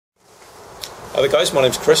Hi there guys, my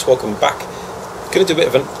name's Chris, welcome back. Going to do a bit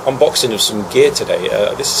of an unboxing of some gear today.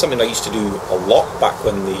 This is something I used to do a lot back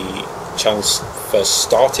when the channels first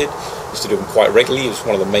started. I used to do them quite regularly. It was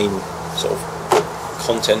one of the main sort of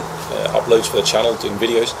content uploads for the channel, doing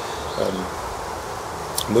videos.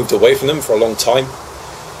 Moved away from them for a long time.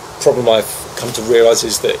 Problem I've come to realise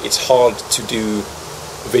is that it's hard to do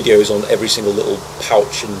videos on every single little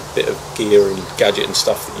pouch and bit of gear and gadget and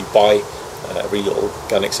stuff that you buy. Every little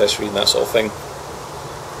gun accessory and that sort of thing.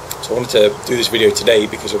 So I wanted to do this video today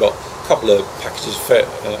because I've got a couple of packages,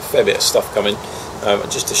 fair bit of stuff coming,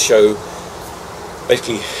 just to show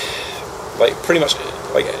basically, like pretty much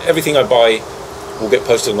like everything I buy will get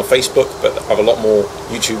posted on the Facebook, but I have a lot more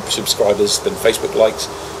YouTube subscribers than Facebook likes.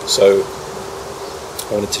 So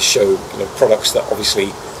I wanted to show products that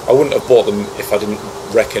obviously I wouldn't have bought them if I didn't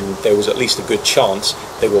reckon there was at least a good chance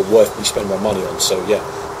they were worth me spending my money on. So yeah,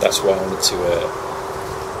 that's why I wanted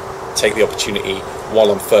to take the opportunity while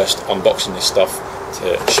I'm first unboxing this stuff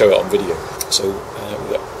to show it on video. So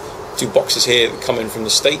we've got two boxes here that come in from the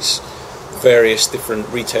States, various different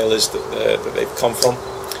retailers that they've come from,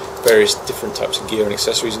 various different types of gear and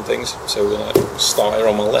accessories and things. So we'll start here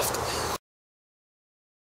on my left.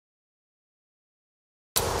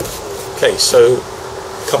 Okay, so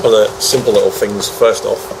a couple of simple little things. First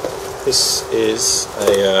off, this is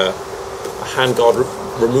a handguard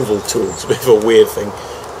removal tool. It's a bit of a weird thing,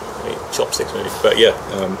 chopsticks maybe, but yeah,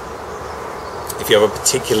 if you have a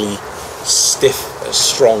particularly stiff,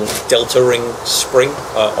 strong delta ring spring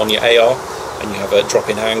on your AR and you have a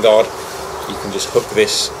drop-in handguard, you can just hook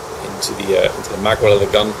this into the magwell of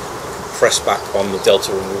the gun. You can press back on the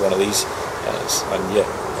delta ring with one of these, and yeah,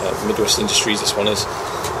 Midwest Industries this one is.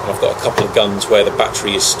 And I've got a couple of guns where the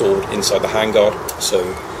battery is stored inside the handguard, so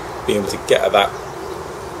being able to get at that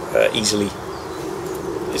easily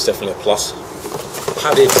is definitely a plus.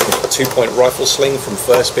 Padded 2-point rifle sling from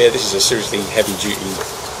FirstSpear. This is a seriously heavy duty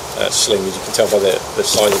sling, as you can tell by the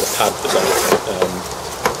size of the pad that's on it.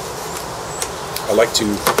 I like to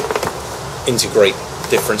integrate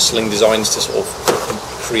different sling designs to sort of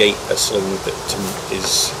create a sling that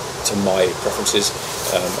is to my preferences.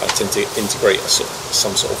 I tend to integrate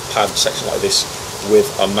some sort of pad section like this with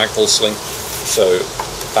a Magpul sling, so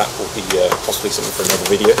that will be possibly something for another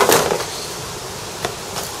video.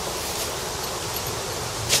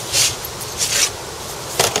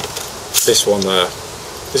 This one,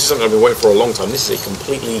 this is something I've been waiting for a long time. This is a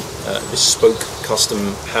completely bespoke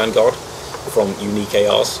custom handguard from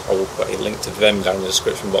Unique-ars. I will put a link to them down in the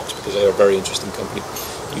description box because they are a very interesting company.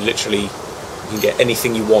 You can get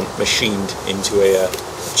anything you want machined into a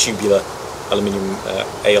tubular aluminium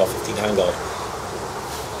AR-15 handguard.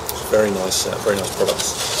 Very nice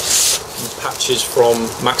products. Patches from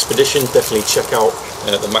Maxpedition. Definitely check out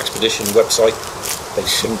the Maxpedition website. They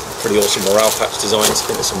seem pretty awesome morale patch designs. I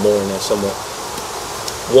think there's some more in there somewhere.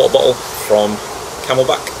 Water bottle from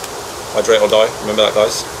Camelback. Hydrate or die. Remember that,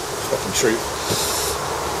 guys? It's fucking true.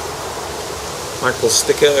 Magpul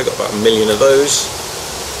sticker. Got about 1 million of those.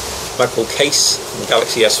 Magpul case from the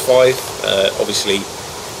Galaxy S5. Obviously,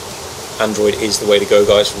 Android is the way to go,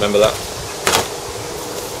 guys. Remember that.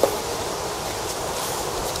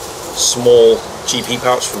 Small GP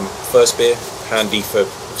pouch from FirstSpear. Handy for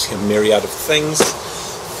a myriad of things.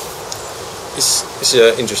 This is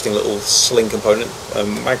an interesting little sling component.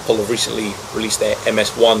 Magpul have recently released their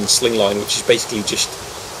MS1 sling line, which is basically just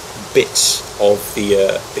bits of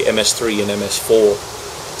the MS3 and MS4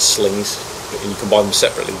 slings, and you can buy them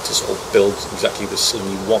separately to sort of build exactly the sling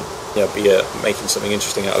you want. Yeah, be making something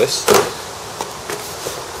interesting out of this.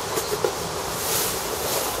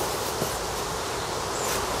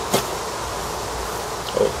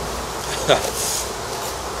 Oh.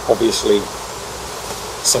 Obviously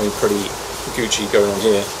something pretty Gucci going on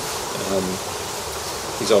here.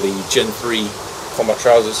 These are the Gen 3 combat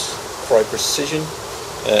trousers, Crye Precision,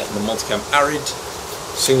 and the Multicam Arid.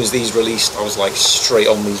 As soon as these released, I was like straight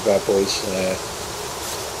on these bad boys. I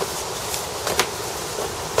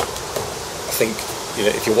think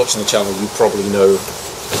if you're watching the channel, you probably know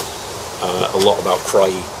a lot about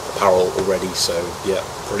Crye apparel already. So yeah,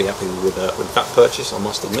 pretty happy with that purchase, I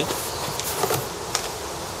must admit.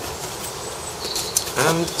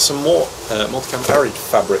 And some more Multicam Arid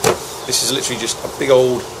fabric. This is literally just a big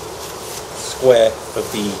old square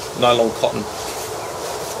of the nylon cotton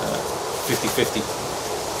 50/50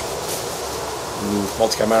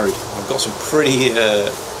 Multicam Arid. I've got some pretty,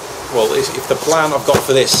 well, if the plan I've got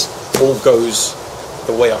for this all goes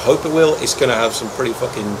the way I hope it will, it's going to have some pretty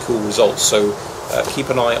fucking cool results. So keep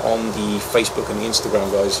an eye on the Facebook and the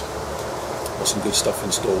Instagram, guys. Got some good stuff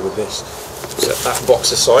in store with this. Set that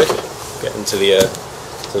box aside, get into the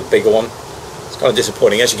bigger one. It's kind of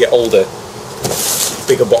disappointing. As you get older,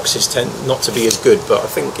 bigger boxes tend not to be as good, but I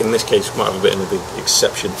think in this case we might have a bit of an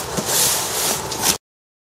exception.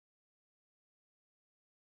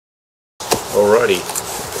 Alrighty,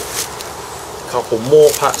 a couple more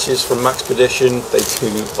patches from Maxpedition. They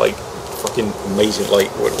do like fucking amazing. Like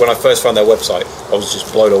when I first found their website, I was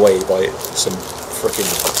just blown away by some freaking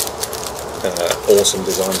awesome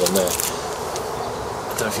designs on there.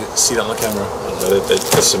 I don't know if you can see that on the camera.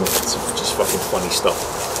 There's some just fucking funny stuff.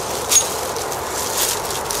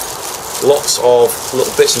 Lots of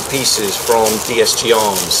little bits and pieces from DSG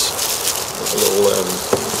Arms. A little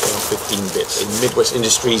 15 bits. A Midwest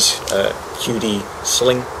Industries QD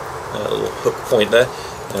sling, a little hook point there.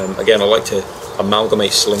 Again, I like to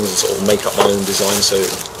amalgamate slings and sort of make up my own design, so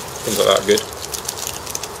things like that are good.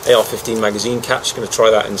 AR-15 magazine catch, going to try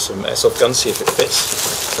that in some airsoft guns, see if it fits.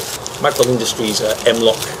 Magpul Industries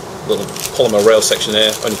M-lock, little polymer rail section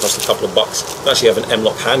there, only cost a couple of bucks. I don't actually have an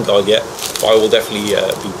M-lock handguard yet, but I will definitely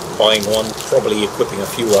be buying one, probably equipping a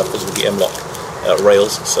few rifles with the M-lock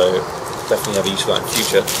rails, so definitely have a use for that in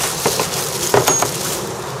future.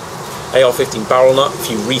 AR-15 barrel nut, if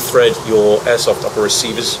you rethread your airsoft upper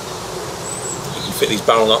receivers, you can fit these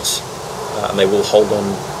barrel nuts and they will hold on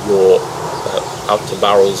your outer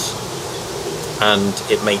barrels, and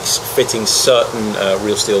it makes fitting certain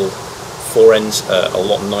real steel fore ends a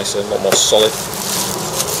lot nicer, a lot more solid.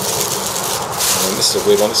 This is a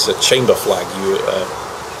weird one, this is a chamber flag. You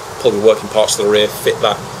pull your working parts to the rear, fit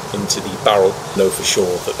that into the barrel, know for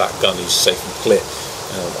sure that that gun is safe and clear.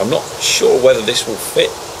 I'm not sure whether this will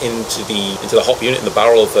fit into the hop unit in the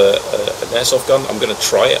barrel of an airsoft gun. I'm going to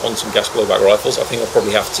try it on some gas blowback rifles. I think I'll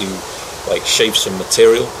probably have to like shave some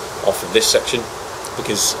material off of this section,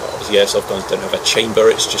 because obviously airsoft guns don't have a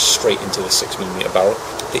chamber, it's just straight into the 6mm barrel.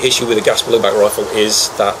 The issue with a gas blowback rifle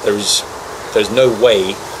is that there's no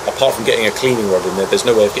way, apart from getting a cleaning rod in there, there's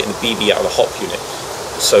no way of getting the BB out of the hop unit.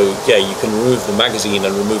 So yeah, you can remove the magazine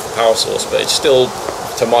and remove the power source, but it's still,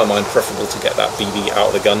 to my mind, preferable to get that BB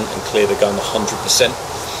out of the gun and clear the gun 100%.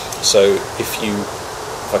 So if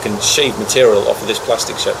I can shave material off of this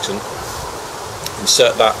plastic section,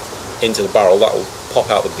 insert that into the barrel, that will pop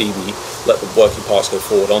out the BB, let the working parts go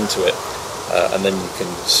forward onto it, and then you can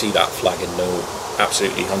see that flag and know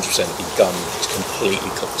absolutely 100% the gun is completely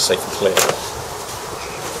safe and clear.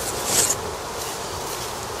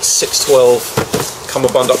 612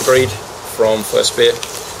 cummerbund upgrade from FirstSpear.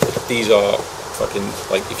 These are fucking,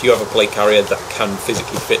 like, if you have a plate carrier that can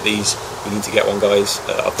physically fit these, you need to get one, guys.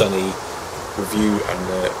 I've done a review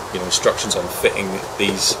and instructions on fitting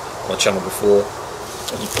these on the channel before.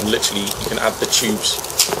 You can add the tubes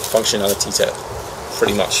functionality to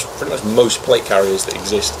pretty much most plate carriers that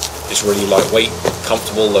exist. It's really lightweight,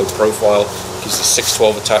 comfortable, low profile, gives the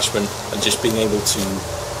 612 attachment, and just being able to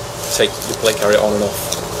take your plate carrier on and off,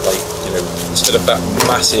 like, instead of that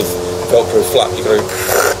massive Velcro flap, you go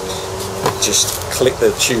just click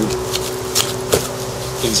the tube,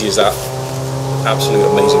 easy as that. Absolute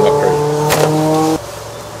amazing upgrade.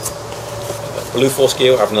 Blue Force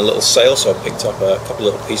Gear having a little sale, so I picked up a couple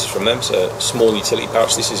of little pieces from them. It's a small utility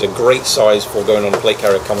pouch. This is a great size for going on a plate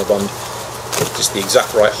carrier cummerbund, just the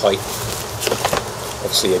exact right height.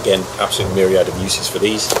 Obviously, again, absolute myriad of uses for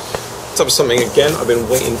these. Type of something again I've been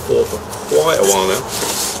waiting for quite a while now.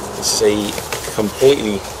 It's a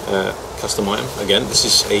completely custom item. Again, this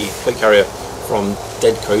is a plate carrier from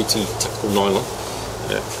Dead Coyote Tactical Nylon,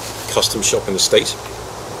 custom shop in the States.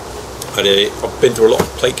 I've been through a lot of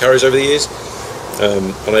plate carriers over the years.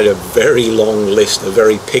 I made a very long list of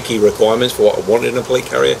very picky requirements for what I wanted in a plate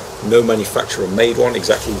carrier. No manufacturer made one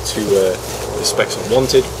exactly to the specs I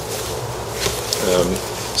wanted.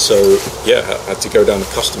 So yeah, I had to go down the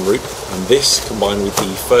custom route, and this combined with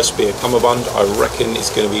the FirstSpear cummerbund, I reckon it's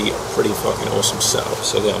going to be a pretty fucking awesome setup.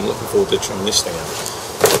 So yeah, I'm looking forward to trying this thing out.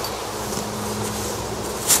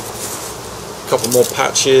 A couple more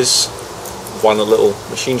patches, one a little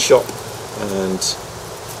machine shop, and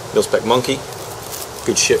mil-spec monkey.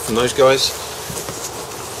 Good shit from those guys.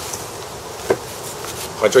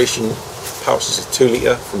 Hydration pouch is a 2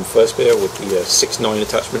 litre from FirstSpear with the 6.9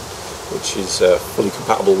 attachment, which is fully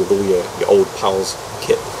compatible with all your old PALS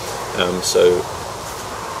kit. So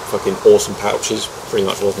fucking awesome pouches, pretty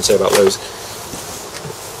much all I can say about those.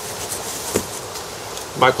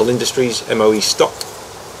 Magpul Industries MOE stock.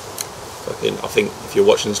 Fucking, I think if you're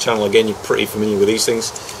watching this channel again, you're pretty familiar with these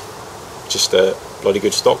things. Just bloody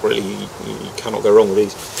good stock, really. You cannot go wrong with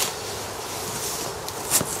these.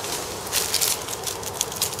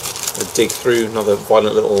 I dig through another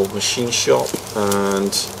violent little machine shop,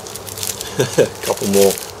 and a couple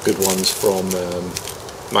more good ones from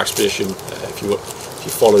Maxpedition. If you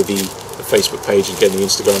follow the the Facebook page and getting the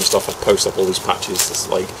Instagram stuff, I post up all these patches.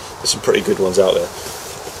 There's some pretty good ones out there.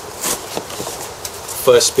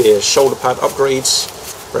 FirstSpear shoulder pad upgrades,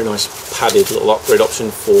 very nice padded little upgrade option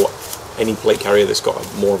for any plate carrier that's got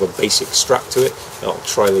more of a basic strap to it. I'll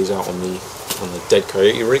try these out on the dead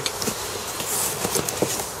coyote rig.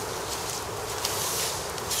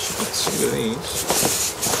 Some of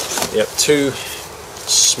these. Yep, 2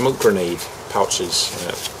 smoke grenade pouches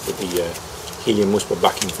with the helium whisper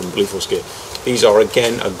backing from FirstSpear. These are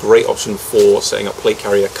again a great option for setting up plate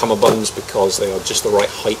carrier cummerbunds because they are just the right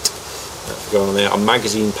height going on there. A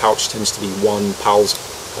magazine pouch tends to be 1 PAL's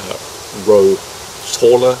row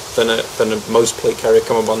taller than most plate carrier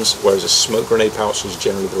cummerbunds, whereas a smoke grenade pouch is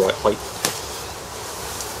generally the right height.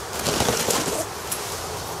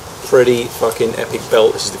 Pretty fucking epic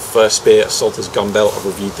belt. This is the FirstSpear Assaulter's gun belt. I've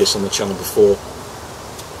reviewed this on the channel before.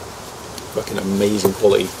 Fucking amazing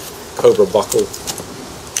quality. Cobra buckle,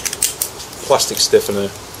 plastic stiffener,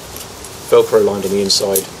 Velcro lined on the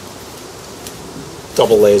inside,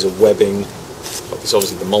 double layers of webbing. It's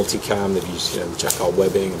obviously the Multicam. They've used, the jacquard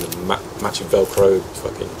webbing and the matching Velcro.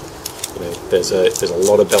 Fucking, there's a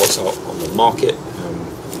lot of belts out on the market.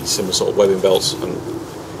 These similar sort of webbing belts, and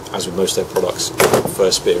as with most of their products,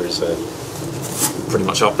 FirstSpear is pretty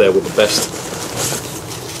much up there with the best.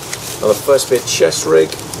 Another FirstSpear chest rig.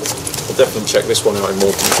 I'll definitely check this one out in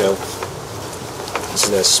more detail. This is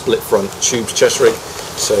their split front tubes chest rig.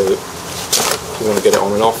 So if you want to get it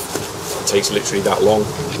on and off, it takes literally that long.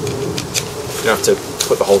 You don't have to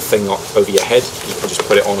put the whole thing over your head. You can just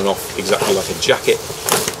put it on and off exactly like a jacket.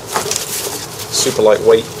 Super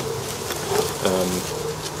lightweight,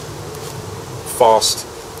 fast,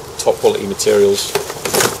 top quality materials,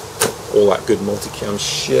 all that good multicam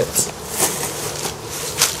shit.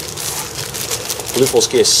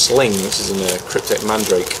 FirstSpear sling. This is in a Cryptek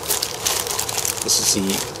Mandrake. This is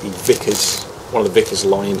the Vickers, one of the Vickers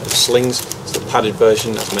line of slings. It's the padded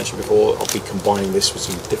version, as I mentioned before. I'll be combining this with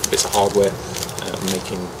some different bits of hardware,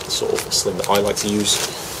 making the sort of sling that I like to use.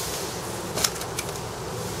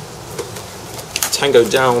 Tango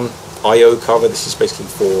Down IO cover. This is basically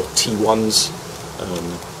for T1s,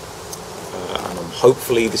 and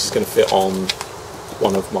hopefully this is going to fit on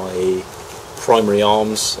one of my primary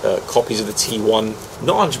arms, copies of the T1.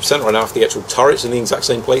 Not 100% right now if the actual turret's in the exact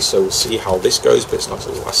same place, so we'll see how this goes, but it's a nice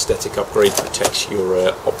little aesthetic upgrade, protects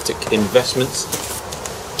your optic investments.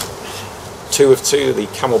 2 of 2, the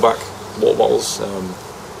Camelback water bottles.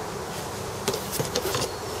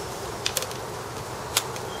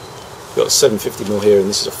 We've got a 750ml here, and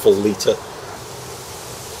this is a full litre. I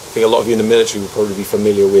think a lot of you in the military will probably be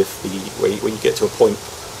familiar with where you get to a point.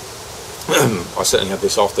 I certainly had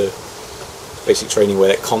this after basic training where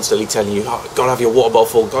they're constantly telling you, oh, gotta have your water bottle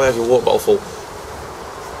full, gotta have your water bottle full.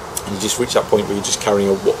 And you just reach that point where you're just carrying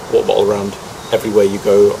a water bottle around everywhere you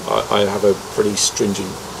go. I have a pretty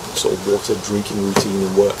stringent sort of water drinking routine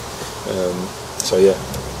in work. So yeah,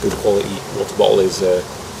 good quality water bottle is, I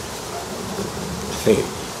think,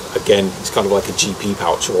 again, it's kind of like a GP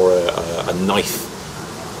pouch or a knife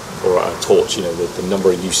or a torch. The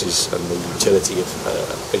number of uses and the utility of a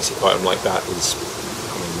basic item like that is,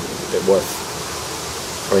 they're worth.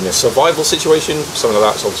 In a survival situation, something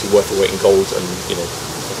like that's obviously worth the weight in gold, and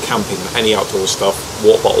camping, any outdoor stuff,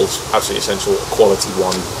 water bottles, absolutely essential, a quality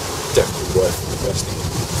one, definitely worth investing in.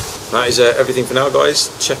 That is everything for now, guys.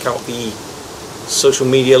 Check out the social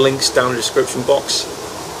media links down in the description box.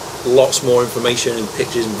 Lots more information and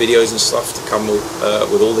pictures and videos and stuff to come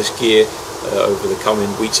with all this gear over the coming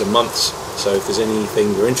weeks and months. So if there's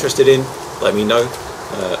anything you're interested in, let me know,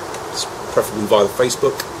 preferably via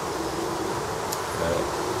Facebook.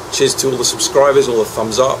 Cheers to all the subscribers, all the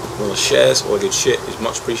thumbs up, all the shares, all the good shit is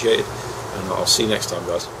much appreciated, and I'll see you next time,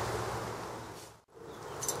 guys.